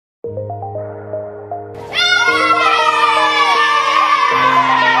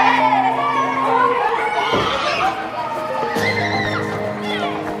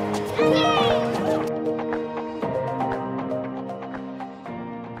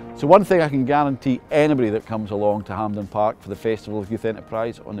So one thing I can guarantee anybody that comes along to Hampden Park for the Festival of Youth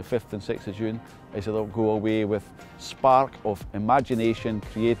Enterprise on the 5th and 6th of June is that they'll go away with spark of imagination,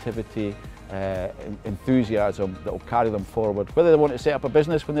 creativity, enthusiasm that will carry them forward. Whether they want to set up a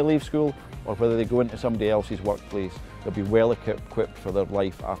business when they leave school or whether they go into somebody else's workplace, they'll be well equipped for their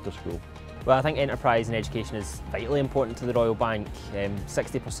life after school. Well, I think enterprise and education is vitally important to the Royal Bank.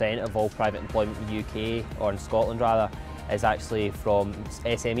 60% of all private employment in the UK, or in Scotland rather, is actually from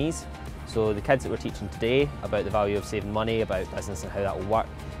SMEs. So the kids that we're teaching today about the value of saving money, about business and how that will work,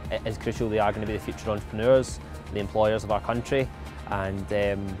 it is crucial. They are going to be the future entrepreneurs, the employers of our country, and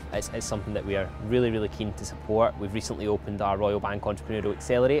it's something that we are really keen to support. We've recently opened our Royal Bank Entrepreneurial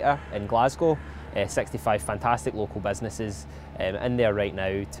Accelerator in Glasgow. 65 fantastic local businesses in there right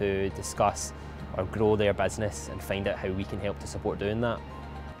now to discuss or grow their business and find out how we can help to support doing that.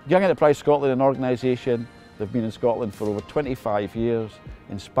 Young Enterprise Scotland, an organisation, they've been in Scotland for over 25 years,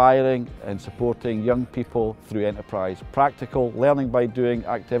 inspiring and supporting young people through enterprise. Practical, learning by doing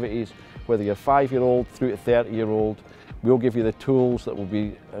activities, whether you're 5-year-old through to 30-year-old, we'll give you the tools that will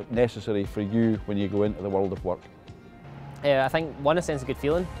be necessary for you when you go into the world of work. I think one, a sense of good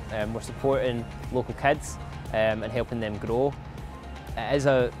feeling. We're supporting local kids and helping them grow. It is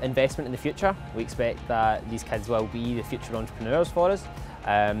an investment in the future. We expect that these kids will be the future entrepreneurs for us.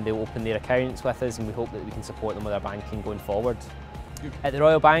 They'll open their accounts with us and we hope that we can support them with our banking going forward. At the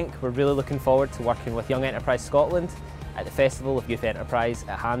Royal Bank, we're really looking forward to working with Young Enterprise Scotland at the Festival of Youth Enterprise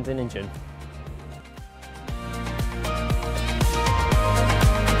at Hampden in June.